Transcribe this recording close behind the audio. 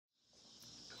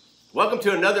Welcome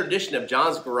to another edition of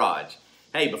John's Garage.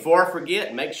 Hey, before I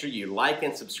forget, make sure you like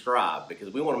and subscribe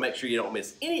because we want to make sure you don't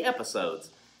miss any episodes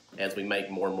as we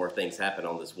make more and more things happen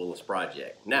on this Willys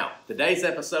project. Now, today's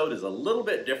episode is a little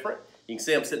bit different. You can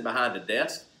see I'm sitting behind a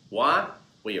desk. Why?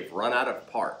 We have run out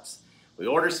of parts. We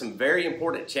ordered some very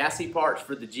important chassis parts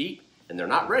for the Jeep and they're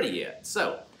not ready yet.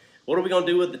 So, what are we going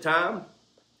to do with the time?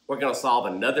 We're going to solve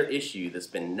another issue that's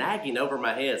been nagging over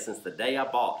my head since the day I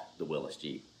bought the Willys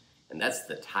Jeep. And that's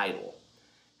the title.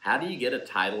 How do you get a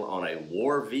title on a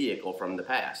war vehicle from the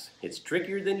past? It's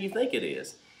trickier than you think it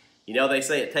is. You know, they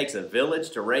say it takes a village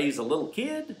to raise a little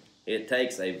kid. It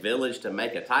takes a village to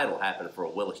make a title happen for a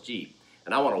Willys Jeep.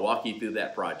 And I want to walk you through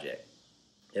that project.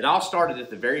 It all started at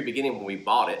the very beginning when we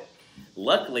bought it.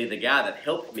 Luckily, the guy that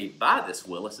helped me buy this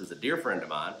Willys is a dear friend of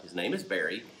mine. His name is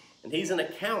Barry, and he's an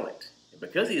accountant. And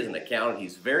because he is an accountant,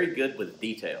 he's very good with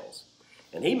details.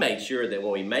 And he made sure that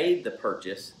when we made the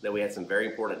purchase that we had some very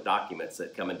important documents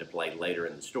that come into play later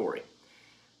in the story.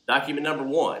 Document number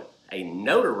one, a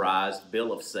notarized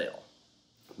bill of sale.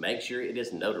 Make sure it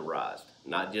is notarized,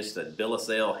 not just a bill of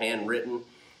sale handwritten,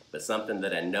 but something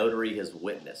that a notary has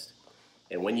witnessed.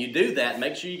 And when you do that,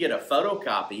 make sure you get a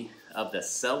photocopy of the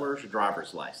seller's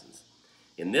driver's license.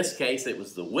 In this case, it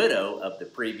was the widow of the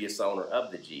previous owner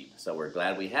of the Jeep. So we're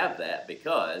glad we have that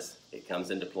because it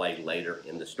comes into play later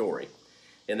in the story.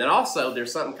 And then also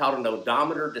there's something called an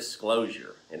odometer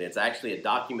disclosure, and it's actually a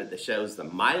document that shows the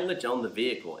mileage on the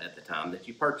vehicle at the time that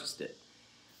you purchased it.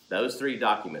 Those three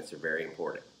documents are very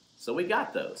important. So we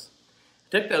got those.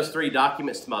 I took those three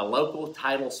documents to my local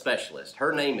title specialist.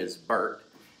 Her name is Bert.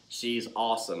 She's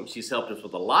awesome. She's helped us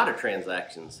with a lot of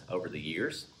transactions over the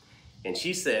years. And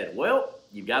she said, well,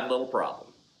 you've got a little problem.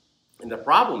 And the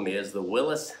problem is the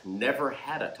Willys never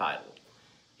had a title.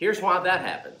 Here's why that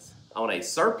happens. On a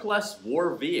surplus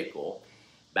war vehicle,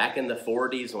 back in the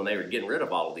 40s when they were getting rid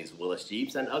of all of these Willys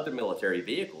Jeeps and other military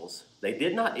vehicles, they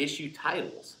did not issue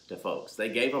titles to folks. They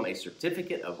gave them a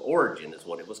certificate of origin is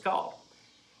what it was called.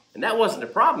 And that wasn't a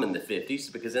problem in the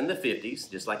 50s because in the 50s,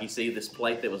 just like you see this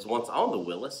plate that was once on the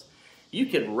Willys, you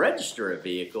could register a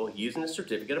vehicle using a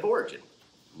certificate of origin.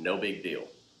 No big deal.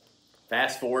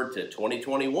 Fast forward to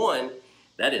 2021,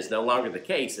 that is no longer the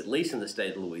case, at least in the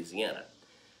state of Louisiana.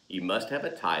 You must have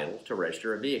a title to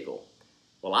register a vehicle.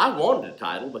 Well, I wanted a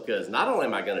title because not only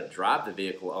am I going to drive the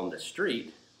vehicle on the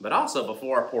street, but also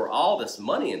before I pour all this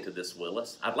money into this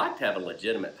Willys, I'd like to have a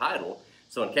legitimate title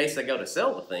so in case I go to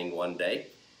sell the thing one day,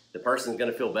 the person's going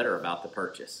to feel better about the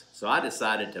purchase. So I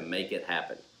decided to make it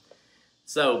happen.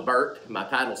 So Bert, my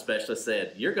title specialist,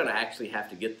 said, you're going to actually have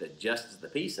to get the Justice of the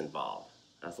Peace involved.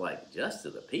 I was like, Justice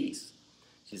of the Peace?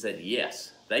 She said,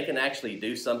 yes, they can actually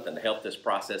do something to help this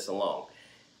process along.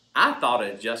 I thought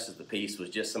a Justice of the Peace was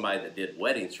just somebody that did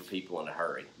weddings for people in a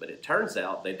hurry, but it turns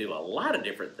out they do a lot of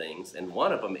different things, and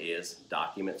one of them is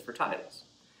documents for titles.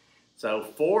 So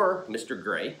for Mr.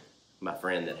 Gray, my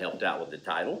friend that helped out with the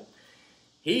title,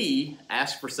 he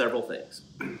asked for several things.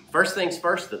 First things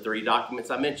first, the three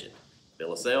documents I mentioned,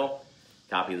 bill of sale,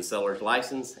 copy of the seller's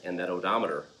license, and that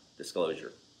odometer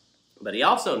disclosure. But he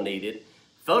also needed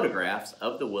photographs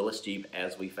of the Willys Jeep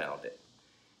as we found it.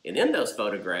 And in those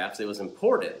photographs, it was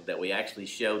important that we actually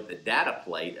showed the data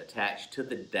plate attached to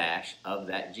the dash of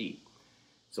that Jeep.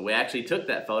 So we actually took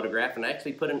that photograph and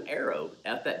actually put an arrow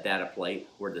at that data plate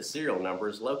where the serial number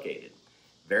is located.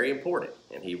 Very important,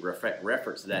 and he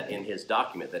referenced that in his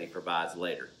document that he provides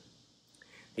later.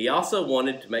 He also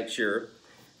wanted to make sure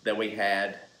that we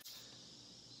had,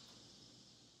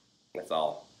 that's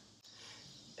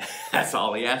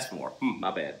all he asked for,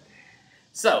 my bad.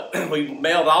 So we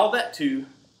mailed all that to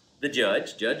the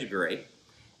judge, Judge Gray,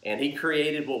 and he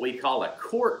created what we call a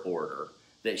court order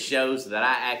that shows that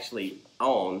I actually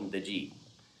own the Jeep.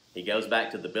 He goes back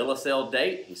to the bill of sale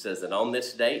date. He says that on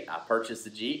this date, I purchased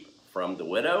the Jeep from the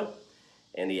widow,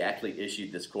 and he actually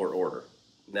issued this court order.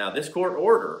 Now, this court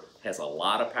order has a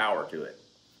lot of power to it.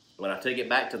 When I took it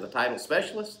back to the title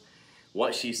specialist,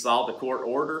 once she saw the court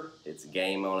order, it's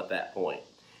game on at that point.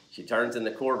 She turns in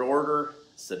the court order,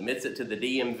 submits it to the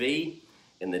DMV,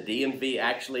 and the DMV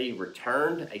actually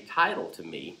returned a title to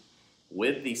me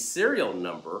with the serial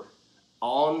number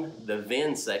on the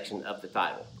VIN section of the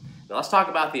title. Now let's talk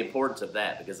about the importance of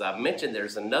that because I've mentioned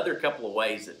there's another couple of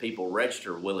ways that people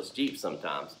register Willys Jeep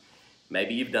sometimes.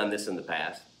 Maybe you've done this in the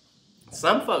past.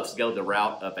 Some folks go the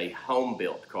route of a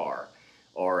home-built car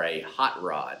or a hot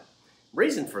rod.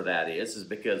 Reason for that is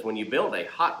because when you build a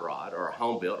hot rod or a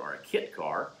home-built or a kit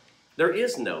car, there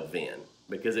is no VIN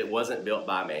because it wasn't built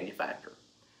by a manufacturer.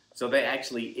 So they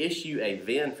actually issue a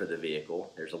VIN for the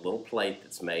vehicle. There's a little plate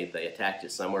that's made. They attach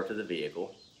it somewhere to the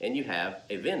vehicle, and you have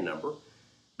a VIN number.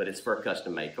 but it's for a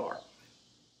custom-made car.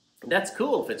 That's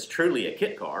cool if it's truly a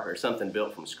kit car or something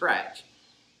built from scratch,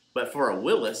 but for a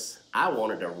Willys, I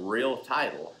wanted a real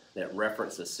title that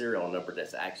referenced the serial number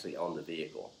that's actually on the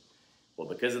vehicle. Well,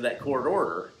 because of that court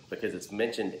order, because it's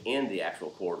mentioned in the actual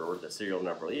court order, the serial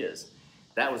number is,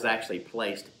 that was actually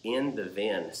placed in the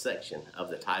VIN section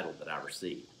of the title that I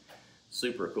received.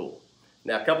 Super cool.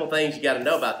 Now, a couple things you got to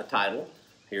know about the title.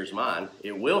 Here's mine.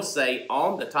 It will say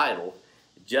on the title,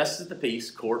 "Justice of the Peace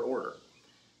Court Order."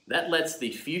 That lets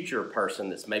the future person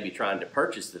that's maybe trying to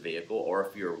purchase the vehicle, or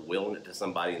if you're willing it to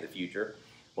somebody in the future,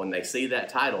 when they see that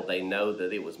title, they know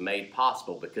that it was made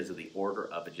possible because of the order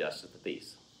of a justice of the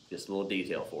peace. Just a little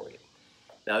detail for you.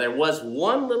 Now, there was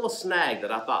one little snag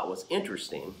that I thought was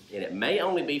interesting, and it may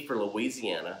only be for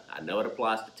Louisiana. I know it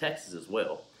applies to Texas as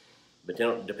well, but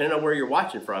depending on where you're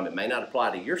watching from, it may not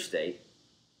apply to your state.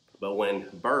 But when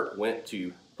Bert went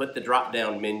to put the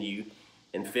drop-down menu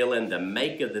and fill in the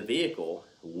make of the vehicle,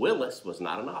 Willys was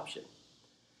not an option.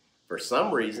 For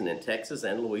some reason in Texas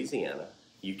and Louisiana,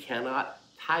 you cannot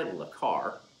title a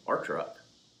car or truck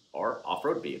or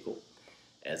off-road vehicle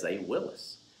as a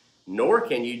Willys, nor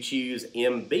can you choose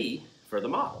MB for the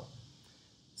model.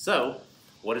 So,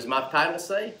 what does my title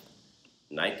say?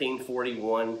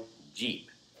 1941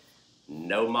 Jeep.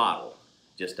 No model,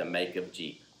 just a make of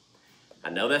Jeep. I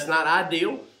know that's not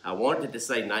ideal. I wanted to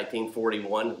say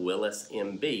 1941 Willys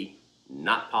MB,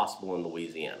 not possible in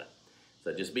Louisiana.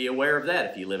 So just be aware of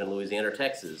that if you live in Louisiana or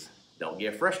Texas. Don't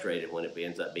get frustrated when it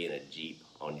ends up being a Jeep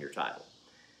on your title.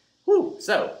 Whew,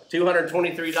 so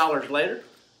 $223 later,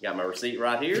 got my receipt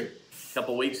right here. A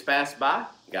couple weeks passed by,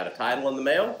 got a title in the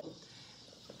mail.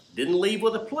 Didn't leave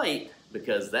with a plate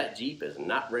because that Jeep is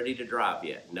not ready to drive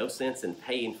yet. No sense in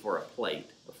paying for a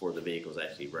plate before the vehicle's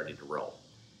actually ready to roll.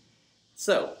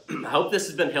 So, I hope this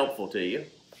has been helpful to you.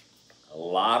 A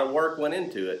lot of work went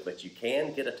into it, but you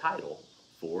can get a title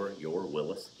for your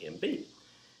Willys MB.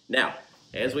 Now,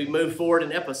 as we move forward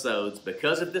in episodes,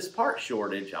 because of this part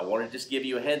shortage, I want to just give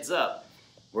you a heads up.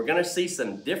 We're going to see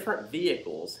some different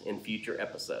vehicles in future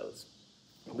episodes.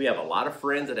 We have a lot of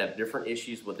friends that have different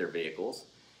issues with their vehicles,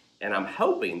 and I'm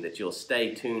hoping that you'll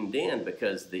stay tuned in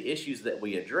because the issues that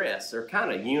we address are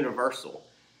kind of universal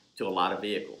to a lot of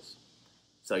vehicles.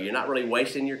 So you're not really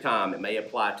wasting your time. It may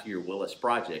apply to your Willys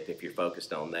project if you're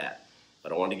focused on that.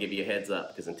 But I wanted to give you a heads up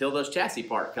because until those chassis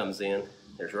part comes in,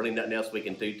 there's really nothing else we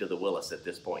can do to the Willys at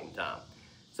this point in time.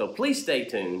 So please stay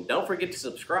tuned. Don't forget to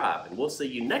subscribe, and we'll see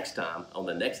you next time on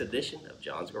the next edition of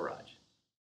John's Garage.